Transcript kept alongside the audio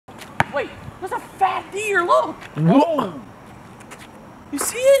deer, look. Whoa. You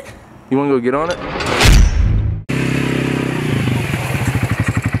see it? You wanna go get on it?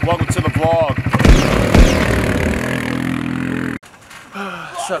 Welcome to the vlog.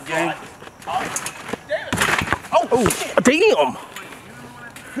 What's up, gang? Oh, Damn!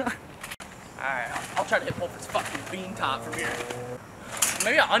 Alright, I'll try to hit both his fucking bean top from here.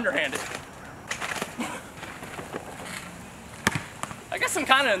 Maybe I'll underhand it. I guess I'm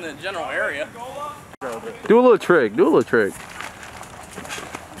kind of in the general area. Do a little trick. Do a little trick.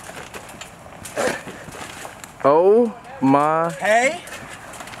 Oh my. Hey?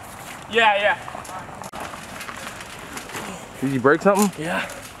 Yeah. Did you break something? Yeah.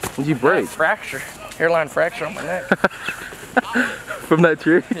 What did you break? Fracture. Hairline fracture on my neck. From that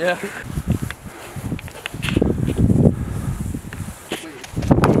tree? Yeah.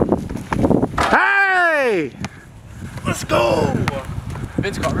 Hey! Let's go!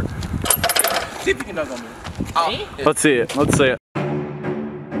 Vince Carter. See if you can dunk on me. Oh. Let's see it. Let's see it.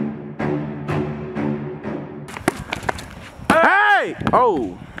 Hey!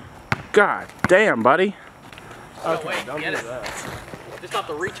 Oh! God damn, buddy. Okay, wait, don't get it. Just off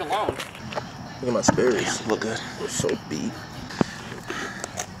the reach alone. Look at my sparrows. Look good. They're so beat.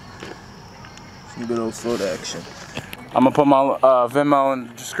 Some good old foot action. I'm gonna put my Venmo in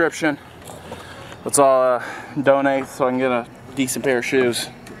the description. Let's all donate so I can get a decent pair of shoes.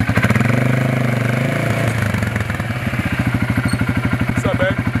 What's up,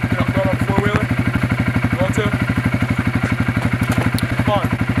 babe? You know, going on a four-wheeler? You want to? Come on.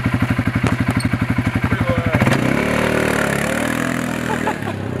 Pretty low.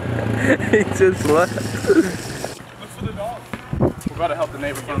 He just left. Look for the dog. We're about to help the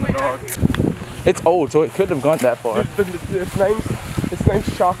neighbor find the dog. It's old, so it couldn't have gone that far. Its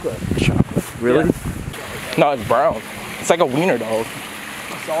name's Chocolate. Chocolate. Really? Yeah. No, it's brown. It's like a wiener dog.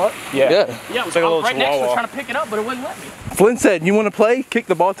 You saw it? Yeah. Yeah, it was like a little right next to it chihuahua. trying to pick it up, but it wouldn't let me. Flynn said, "You want to play?" Kicked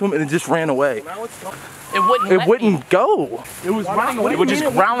the ball to him, and it just ran away. Now it's gone. It wouldn't It let wouldn't me. go. It was running away. It would just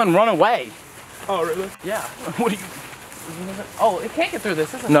growl and run away. Oh, really? Yeah. What do you? Oh, it can't get through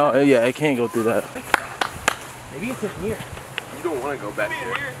this, is it? No, yeah, it can't go through that. Maybe it's in here. You don't want to go back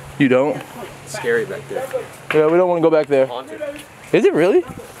there. You don't? It's scary back there. Yeah, we don't want to go back there. Is it really?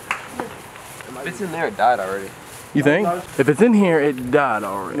 If it's in there, it died already. You think? If it's in here, it died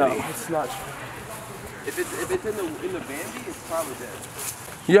already. No, it's not. If it's in the Bambi, it's probably dead.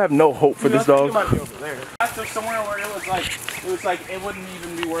 You have no hope for this It dog. might be over there. After somewhere where it was like it wouldn't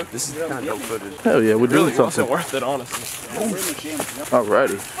even be worth. This is kind of dope footage. Hell yeah, we're doing Really, it something. wasn't worth it, honestly.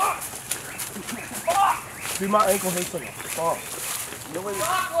 Alrighty. Dude, my ankle hurts like a fuck.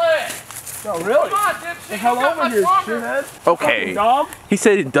 Chocolate! No, really? Come on, dipshit. The hell You got over much here, longer. shithead. Okay. Dog? He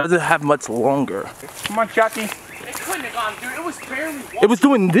said it doesn't have much longer. Come on, Chucky. It couldn't have gone, dude. It was barely walking. It was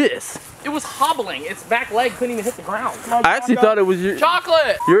doing this. It was hobbling. Its back leg couldn't even hit the ground. I actually thought it was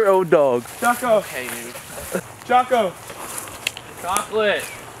Chocolate! your old dog. Jocko. Okay, dude. Jocko. Chocolate.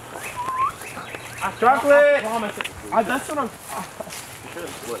 Chocolate. Promise it. That's what I'm.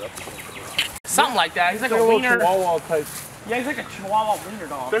 Something like that. He's like Like a a little wiener. chihuahua type. Yeah, he's like a chihuahua wiener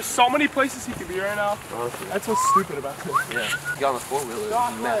dog. There's so many places he could be right now. That's what's stupid about this. You got on the four-wheeler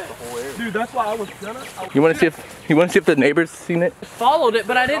and mapped the whole area. Dude, that's why I was gonna. You want to see if the neighbors seen it? Followed it,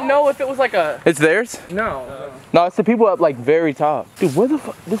 but I didn't know if it was like a... It's theirs? No. No, it's the people up like very top. Dude, where the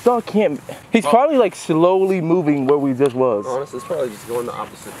fuck? This dog can't. He's probably like slowly moving where we just was. Honestly, it's probably just going the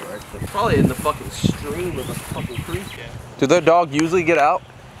opposite direction. Probably in the fucking stream of a fucking creek. Does their dog usually get out?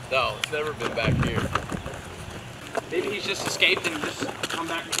 No, it's never been back here. Maybe he's just escaped and just come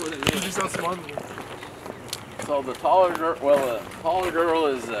back before they leave. He's not smart than me. So the taller girl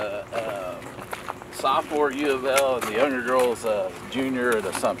is sophomore at U of L, and the younger girl is junior at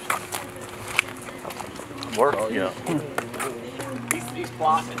Assumption. Work. Yeah. He's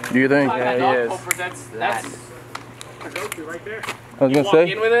plotting. Do you think? That he dog is. poker, that's a go-to right there. I was gonna Walk say.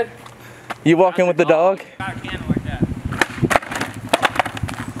 in with it. You walk in with the dog? Got a can like that.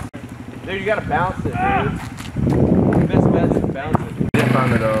 Dude, you gotta bounce it, dude. Best bet is to bounce it. Didn't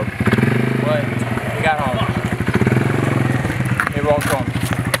find the dog. What? He got home. He walked home.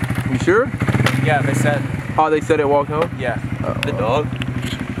 You sure? Yeah, they said. Oh, they said it walked home? Yeah. The dog?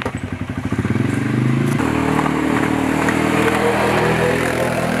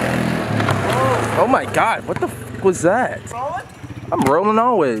 Oh my god, what the f was that? Rolling? I'm rolling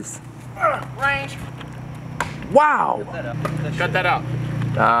always. Range. Wow! Cut that out.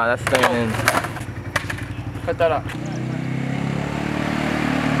 Nah, that's staying in. Cut that out.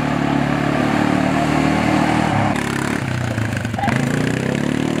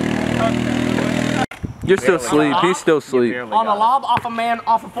 You're still asleep. He's still asleep. On a lob off a man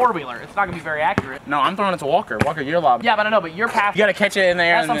off a four-wheeler. It's not gonna be very accurate. No, I'm throwing it to Walker. Walker, you're lobbing. Yeah, but I know, but your path. You gotta catch it in the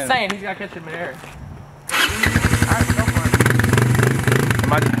air. That's what I'm saying. He's gotta catch it in the air. Alright, go for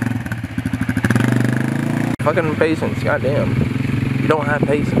it. Fucking patience, goddamn. You don't have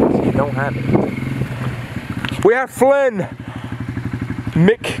patience. You don't have it. We have Flynn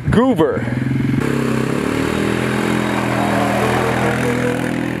McGoover.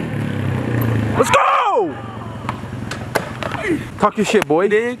 Let's go! Talk your shit, boy.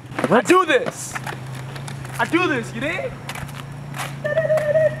 I do this. I do this. You did?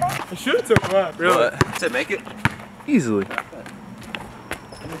 I should have took him out. Really? Does it make it? Easily.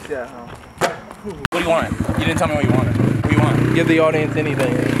 What do you want? You didn't tell me what you wanted. What do you want? Give the audience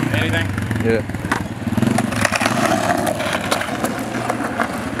anything. Anything? Yeah.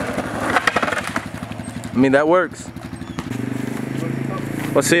 I mean, that works.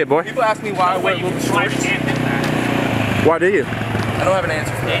 Let's see it, boy. People ask me why I wear little shorts. Why do you? I don't have an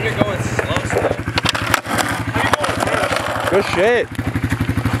answer for that. And you're going slow. Good shit.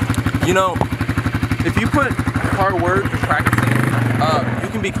 You know, if you put hard work and practicing, you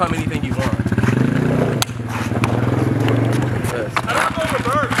can become anything you want. Yes.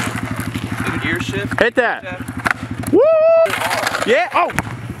 Did a gear shift? Hit that. Woo! Yeah. Oh.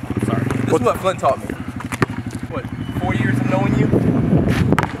 Sorry. This is what Flint taught me. What, 4 years of knowing you?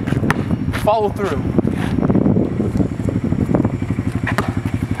 Follow through.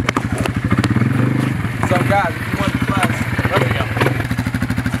 So guys, if you want to class, there we go.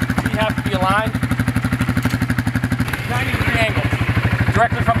 You have to be aligned. 90-degree angle.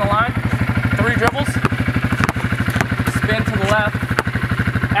 Directly from the line. 3 dribbles. Spin to the left.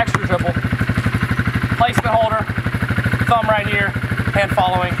 Extra dribble. Placement holder. Thumb right here. Hand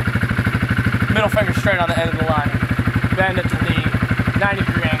following. Middle finger straight on the end of the line. Bend it to the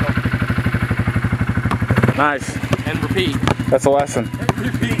 90-degree angle. Nice. And repeat. That's a lesson.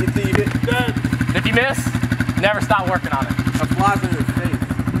 Repeat until you get done. If you miss, never stop working on it. A flies in your face.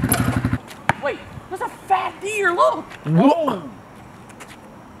 Wait, there's a fat deer, look! Whoa.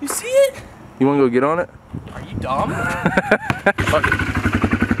 You see it? You want to go get on it? Are you dumb? Fuck it.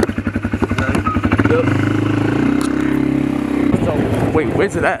 So, wait,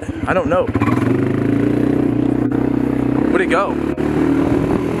 where's it at? I don't know. Where'd it go?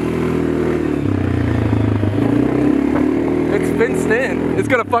 It's fenced in. It's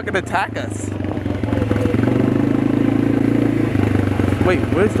gonna fucking attack us. Wait,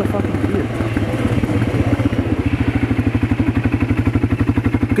 where's the fucking deer?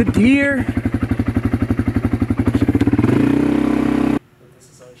 Good deer. This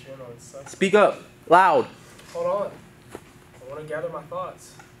is our channel. It sucks. Speak up, loud. Hold on. I want to gather my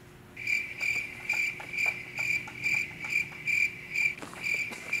thoughts.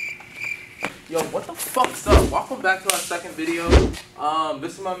 Yo, what the fuck's up? Welcome back to our second video.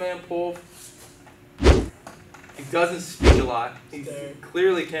 This is my man Paul. He doesn't speak a lot. He's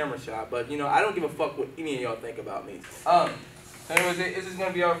clearly camera shy, but you know, I don't give a fuck what any of y'all think about me. Anyways, this is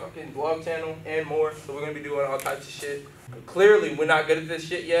gonna be our fucking vlog channel and more. So we're gonna be doing all types of shit. Clearly, we're not good at this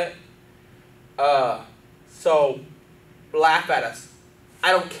shit yet. So laugh at us.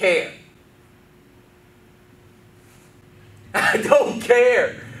 I don't care. I don't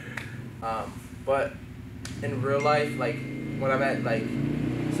care. But in real life, like when I'm at like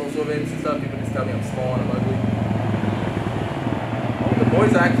social events and stuff, people just tell me I'm small and I'm ugly. Oh, the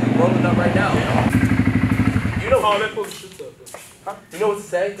boys are actually rolling up right now. You know? Oh, they pulled the shit up. Huh? You know what to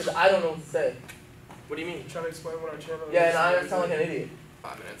say? Because I don't know what to say. What do you mean? I'm trying to explain what our channel is. Yeah, and I sound like an idiot.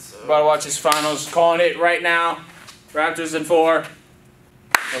 5 minutes. About to watch his finals. Calling it right now. Raptors in 4.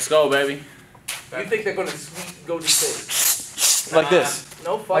 Let's go, baby. You think they're gonna sweep Golden State? Like this.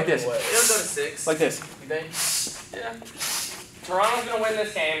 No fucking Like this. way. It'll go to 6. Like this. You think? Yeah. Toronto's gonna win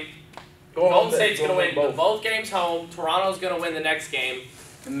this game. Go on, Golden State's gonna win both. both games home. Toronto's gonna win the next game.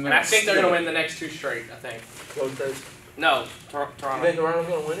 And I think they're gonna win the next 2 straight, I think. Golden State. No, You Toronto. think Toronto's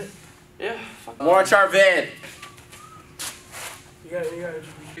gonna win it? Yeah. Fuck. Watch our vid. You got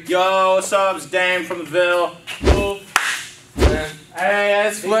introduce. Yo, what's up? It's Dame from the Ville. Hey,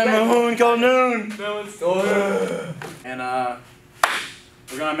 that's Flynn Mahoon Calhoun. And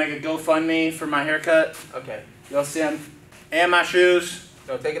we're gonna make a GoFundMe for my haircut. Okay. You'll see him. And my shoes.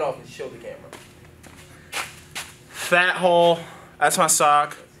 No, take it off and show the camera. Fat hole. That's my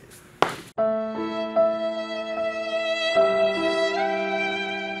sock.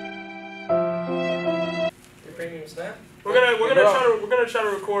 Your premium snap? We're gonna try to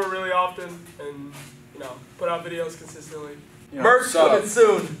record really often and put out videos consistently. Merch coming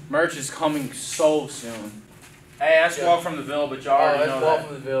soon. Merch is coming so soon. Hey, that's Walk from the Ville, but y'all already know Walk that.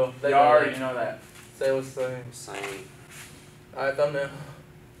 from the Ville. Y'all already know that. Say what's the Same. Alright, thumbnail.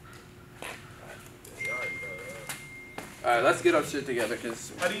 Alright, let's get our shit together,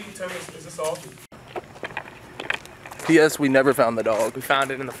 cause How do you determine is this all? P.S. We never found the dog. We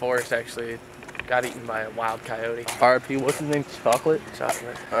found it in the forest, actually. Got eaten by a wild coyote. R.I.P. What's his name? Chocolate?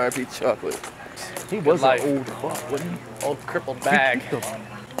 Chocolate. R.I.P. Chocolate. He was life. an old fuck, wasn't he? Old crippled bag.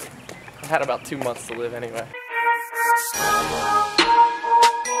 I had about 2 months to live anyway.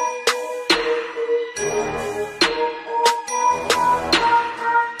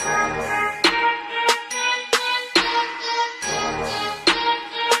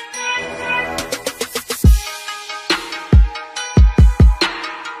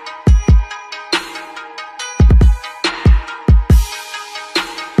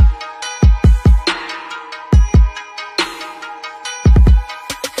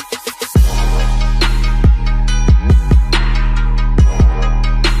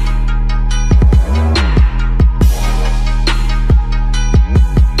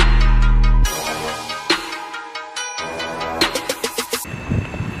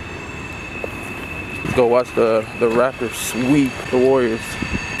 Go watch the Raptors sweep the Warriors.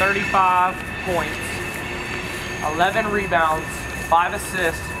 35 points, 11 rebounds, 5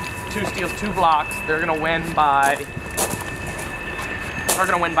 assists, 2 steals, 2 blocks. They're gonna win by 6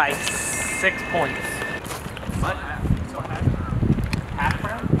 points. What? Half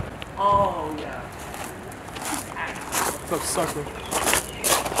round? Oh yeah. So sucker.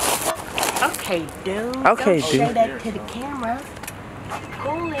 Okay, dude. Okay, Don't dude. show that to the camera.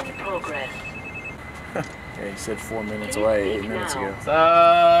 Call in progress. Yeah, he said 4 minutes away 8 minutes ago. What's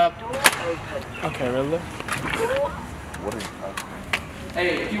up? Door open. Okay, really? What is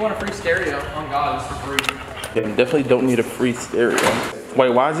Hey, if you want a free stereo, on God, it's for free. Yeah, definitely don't need a free stereo. Wait,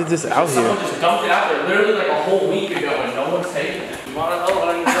 why is it just out Someone here? just dumped it out there literally like a whole week ago and no one's taking it. You wanna know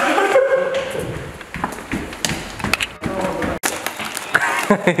what I'm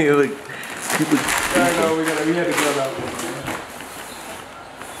saying? You look stupid. I know, we had to go that one.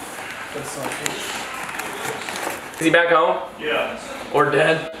 That's something. Is he back home? Yeah. Or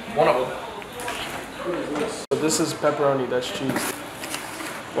dead? One of them. So this is pepperoni, that's cheese.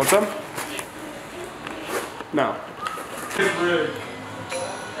 Want some? No. It's rigged.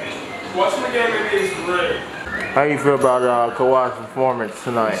 Watching the game, maybe it's rigged. How you feel about Kawhi's performance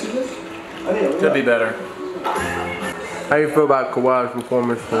tonight? Could be better. How you feel about Kawhi's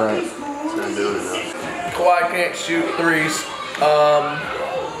performance tonight? Kawhi can't shoot threes.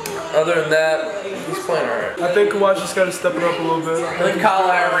 Other than that, he's playing alright. I think Kawhi just got to step it up a little bit. I think Kyle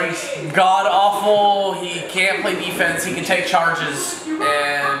Lowry's god awful. He can't play defense. He can take charges,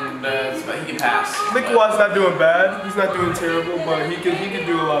 and he can pass. I think Kawhi's not doing bad. He's not doing terrible, but he could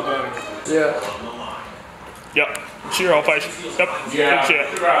do a lot better. Yeah. Yep. See your whole face. Yep. Yeah. You can see it.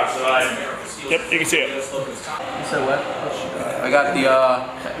 Yep, you can see it. You said what? I got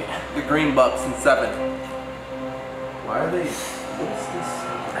the Green Bucks in 7. Why are they? What's this?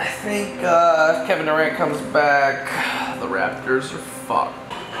 I think if Kevin Durant comes back, the Raptors are fucked.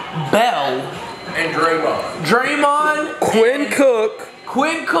 Bell, And Draymond. Draymond, Quinn Cook,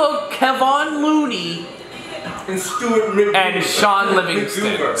 Kevon Looney, And Stuart McGuire. and Sean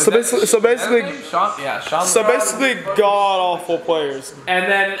Livingston. So basically, Sean so basically, god awful players. and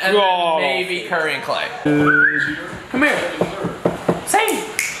then God. maybe Curry and Clay. Come here. Say,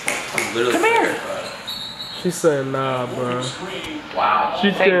 come here. She said nah, bro. Wow.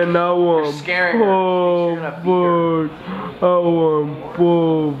 She said no one. scaring her. Oh, boy. I want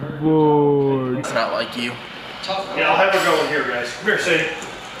boy. It's not like you. Yeah, I'll have her going here, guys. Come here, Sadie.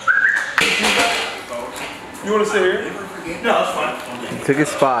 You want to sit here? No, that's fine. He took his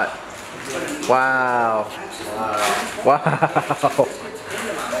spot. Wow. Wow.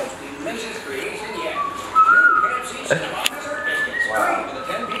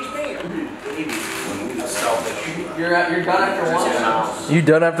 You're done after one? You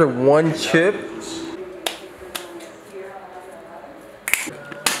done after one chip?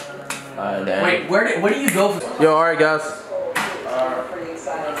 Wait, where do you go for? Yo, alright guys.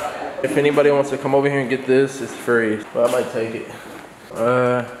 If anybody wants to come over here and get this, it's free. But I might take it.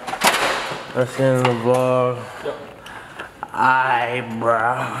 That's the end of the vlog. Yep. Aye,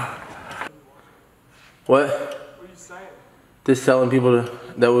 bro. What? What are you saying? Just telling people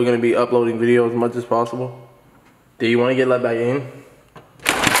that we're gonna be uploading videos as much as possible. Do you want to get let back in?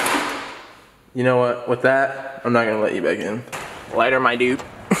 You know what? With that, I'm not gonna let you back in. Later, my dude.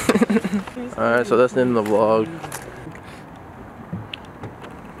 Alright, so that's the end of the vlog.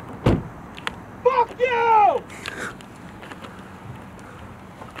 Fuck you!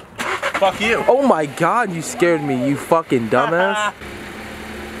 Fuck you. Oh my god, you scared me, you fucking dumbass.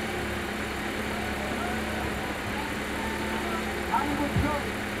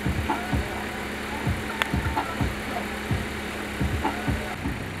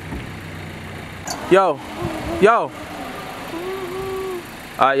 Yo. Yo.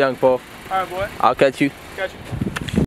 Alright, young Paul. Alright, boy. I'll catch you. Got you.